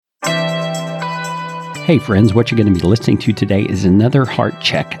Hey friends, what you're going to be listening to today is another Heart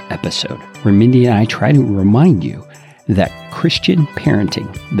Check episode where Mindy and I try to remind you that Christian parenting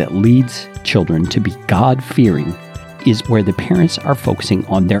that leads children to be God-fearing is where the parents are focusing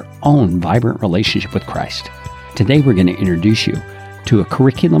on their own vibrant relationship with Christ. Today we're going to introduce you to a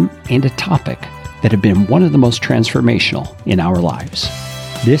curriculum and a topic that have been one of the most transformational in our lives.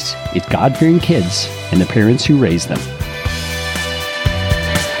 This is God-fearing kids and the parents who raise them.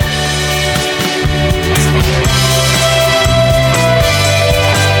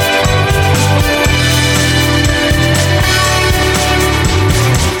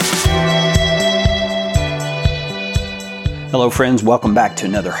 Hello friends, welcome back to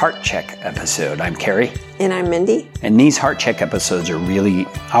another Heart Check episode. I'm Carrie. And I'm Mindy. And these Heart Check episodes are really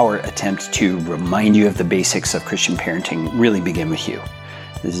our attempt to remind you of the basics of Christian parenting really begin with you.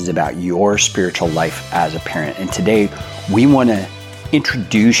 This is about your spiritual life as a parent. And today we want to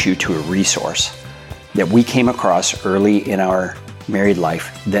introduce you to a resource that we came across early in our married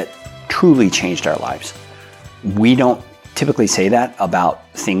life that truly changed our lives. We don't typically say that about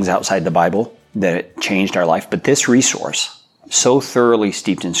things outside the Bible, that it changed our life, but this resource, so thoroughly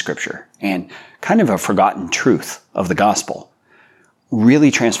steeped in Scripture and kind of a forgotten truth of the gospel,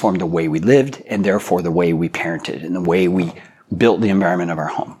 really transformed the way we lived and therefore the way we parented and the way we built the environment of our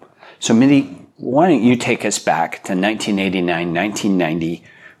home. So Mindy, why don't you take us back to 1989, 1990.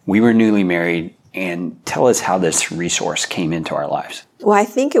 We were newly married, and tell us how this resource came into our lives. Well, I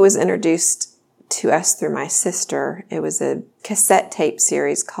think it was introduced to us through my sister. It was a cassette tape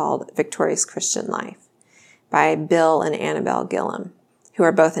series called Victorious Christian Life by Bill and Annabelle Gillum, who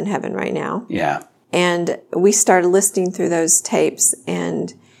are both in heaven right now. Yeah. And we started listening through those tapes,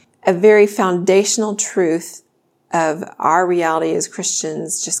 and a very foundational truth of our reality as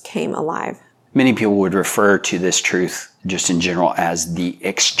Christians just came alive. Many people would refer to this truth just in general as the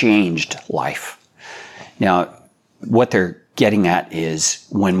exchanged life. Now, what they're getting at is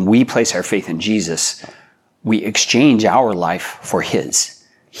when we place our faith in Jesus, we exchange our life for His.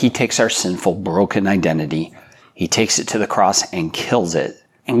 He takes our sinful, broken identity, He takes it to the cross and kills it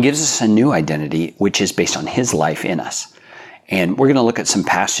and gives us a new identity, which is based on His life in us. And we're going to look at some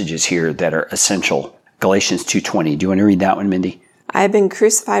passages here that are essential. Galatians 2:20. Do you want to read that one, Mindy? I have been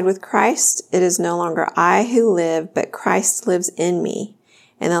crucified with Christ. It is no longer I who live, but Christ lives in me.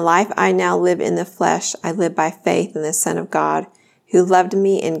 And the life I now live in the flesh, I live by faith in the Son of God, who loved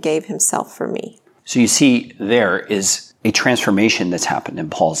me and gave Himself for me. So you see, there is a transformation that's happened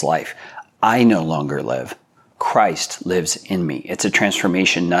in Paul's life. I no longer live. Christ lives in me. It's a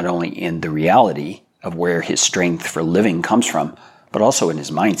transformation not only in the reality of where his strength for living comes from, but also in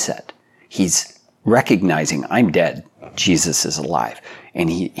his mindset. He's recognizing I'm dead, Jesus is alive, and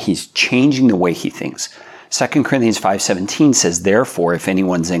he's changing the way he thinks. 2 Corinthians 5:17 says, therefore, if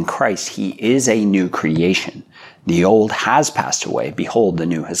anyone's in Christ, he is a new creation. The old has passed away. Behold, the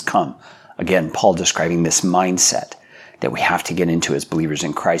new has come. Again, Paul describing this mindset that we have to get into as believers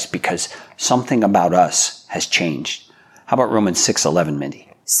in Christ because something about us has changed. How about Romans 6:11, Mindy?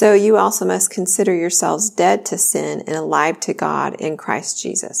 So you also must consider yourselves dead to sin and alive to God in Christ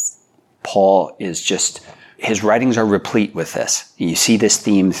Jesus. Paul is his writings are replete with this. You see this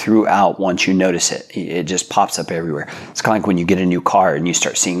theme throughout once you notice it. It just pops up everywhere. It's kind of like when you get a new car and you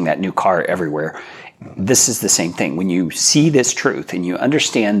start seeing that new car everywhere. This is the same thing. When you see this truth and you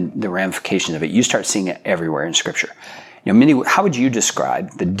understand the ramifications of it, you start seeing it everywhere in Scripture. You know, Mindy, how would you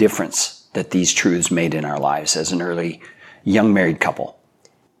describe the difference that these truths made in our lives as an early young married couple?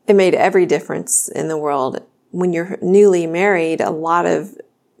 It made every difference in the world. When you're newly married, a lot of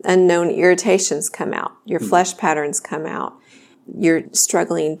unknown irritations come out. Your flesh patterns come out. You're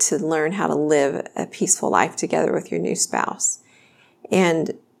struggling to learn how to live a peaceful life together with your new spouse.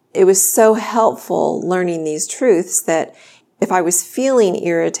 And it was so helpful learning these truths that if I was feeling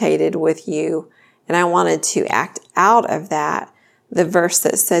irritated with you and I wanted to act out of that, the verse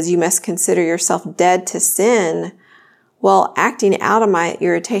that says you must consider yourself dead to sin, well, acting out of my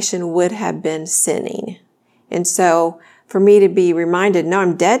irritation would have been sinning. And so for me to be reminded, no,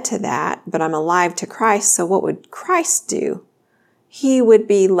 I'm dead to that, but I'm alive to Christ. So what would Christ do? He would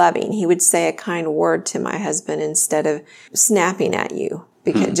be loving. He would say a kind word to my husband instead of snapping at you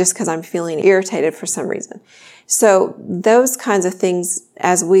just because I'm feeling irritated for some reason. So those kinds of things,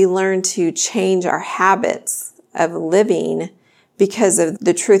 as we learn to change our habits of living because of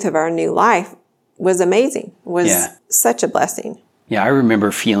the truth of our new life, was amazing, was such a blessing. Yeah, I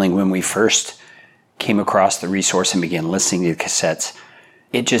remember feeling when we first came across the resource and began listening to the cassettes,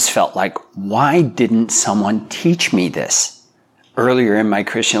 it just felt like, why didn't someone teach me this earlier in my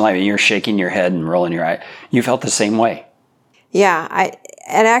Christian life? And you're shaking your head and rolling your eye. You felt the same way. Yeah,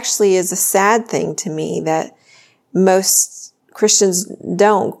 actually is a sad thing to me that most Christians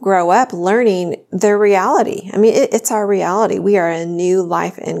don't grow up learning their reality. I mean, it's our reality. We are a new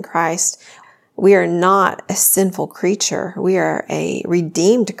life in Christ. We are not a sinful creature. We are a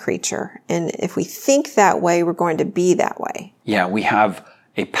redeemed creature. And if we think that way, we're going to be that way. Yeah, we have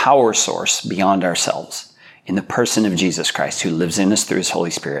a power source beyond ourselves in the person of Jesus Christ who lives in us through his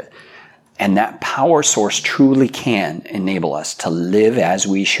Holy Spirit. And that power source truly can enable us to live as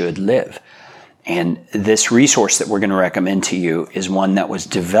we should live. And this resource that we're going to recommend to you is one that was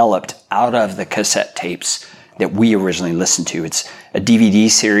developed out of the cassette tapes that we originally listened to. It's a DVD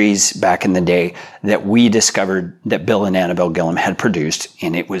series back in the day that we discovered that Bill and Annabelle Gillum had produced,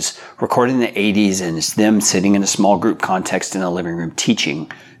 and it was recorded in the 80s, and it's them sitting in a small group context in a living room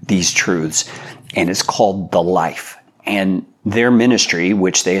teaching these truths, and it's called The Life. And their ministry,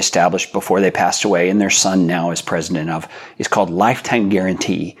 which they established before they passed away, and their son now is president of, is called Lifetime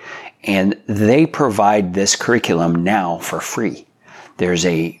Guarantee, and they provide this curriculum now for free. There's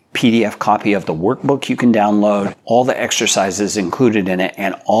a PDF copy of the workbook you can download, all the exercises included in it,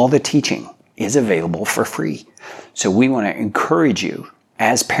 and all the teaching is available for free. So we want to encourage you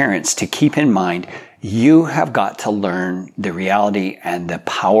as parents to keep in mind you have got to learn the reality and the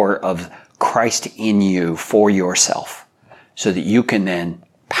power of Christ in you for yourself so that you can then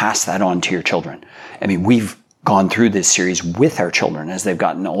pass that on to your children. I mean, we've gone through this series with our children as they've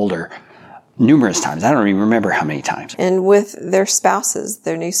gotten older numerous times. I don't even remember how many times. And with their spouses,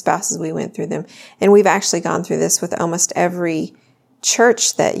 their new spouses, we went through them. And we've actually gone through this with almost every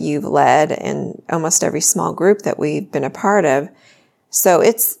church that you've led and almost every small group that we've been a part of. So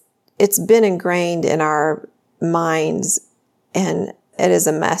it's been ingrained in our minds, and it is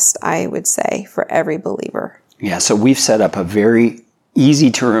a must, I would say, for every believer. Yeah, so we've set up a very easy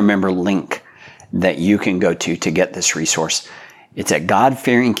to remember link that you can go to get this resource. It's at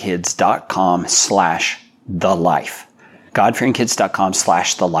godfearingkids.com/thelife.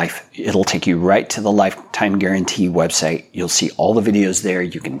 godfearingkids.com/thelife. It'll take you right to the Lifetime Guarantee website. You'll see all the videos there.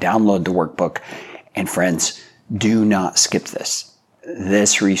 You can download the workbook. And friends, do not skip this.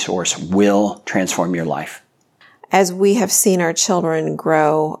 This resource will transform your life. As we have seen our children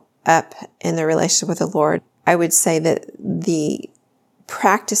grow up in their relationship with the Lord, I would say that the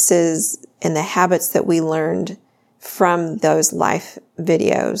practices and the habits that we learned from those life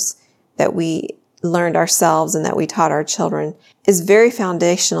videos that we learned ourselves and that we taught our children is very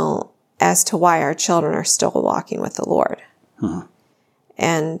foundational as to why our children are still walking with the Lord. Mm-hmm.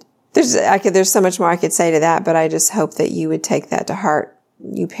 And there's so much more I could say to that, but I just hope that you would take that to heart,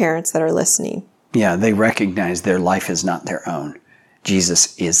 you parents that are listening. Yeah, they recognize their life is not their own.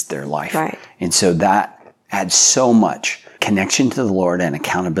 Jesus is their life. Right. And so that adds so much connection to the Lord and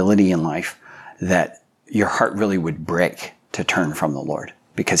accountability in life that your heart really would break to turn from the Lord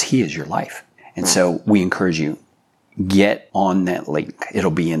because he is your life. And so we encourage you, get on that link.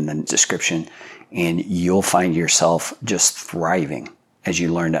 It'll be in the description, and you'll find yourself just thriving as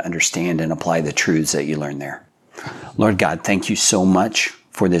you learn to understand and apply the truths that you learn there. Lord God, thank you so much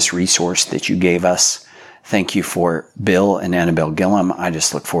for this resource that you gave us. Thank you for Bill and Annabelle Gillum. I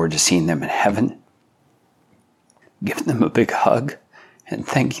just look forward to seeing them in heaven, giving them a big hug and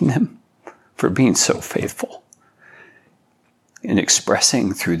thanking them for being so faithful in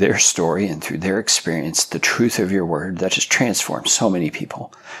expressing through their story and through their experience the truth of your word that has transformed so many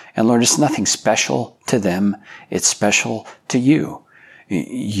people. And Lord, it's nothing special to them. It's special to you.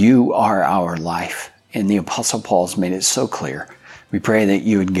 You are our life. And the Apostle Paul's made it so clear. We pray that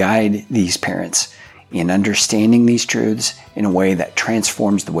you would guide these parents in understanding these truths in a way that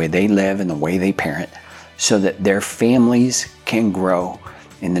transforms the way they live and the way they parent so that their families can grow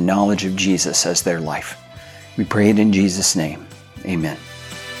in the knowledge of Jesus as their life. We pray it in Jesus' name. Amen.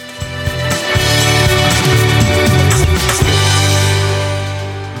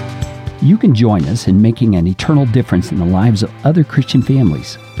 You can join us in making an eternal difference in the lives of other Christian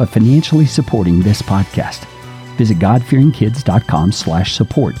families by financially supporting this podcast. Visit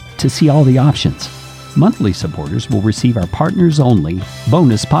godfearingkids.com/support to see all the options. Monthly supporters will receive our partners-only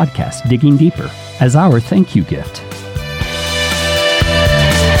bonus podcast, Digging Deeper, as our thank you gift.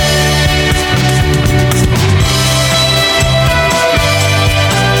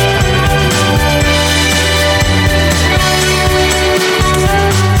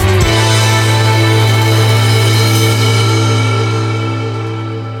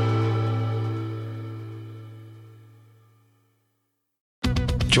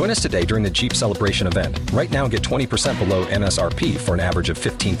 Join us today during the Jeep Celebration event. Right now, get 20% below MSRP for an average of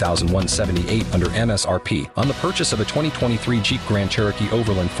 $15,178 under MSRP on the purchase of a 2023 Jeep Grand Cherokee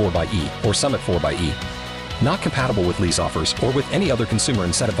Overland 4xE or Summit 4xE. Not compatible with lease offers or with any other consumer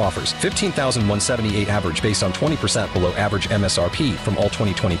incentive offers. $15,178 average based on 20% below average MSRP from all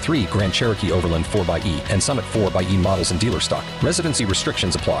 2023 Grand Cherokee Overland 4xE and Summit 4xE models in dealer stock. Residency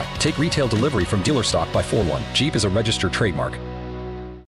restrictions apply. Take retail delivery from dealer stock by 4/1. Jeep is a registered trademark.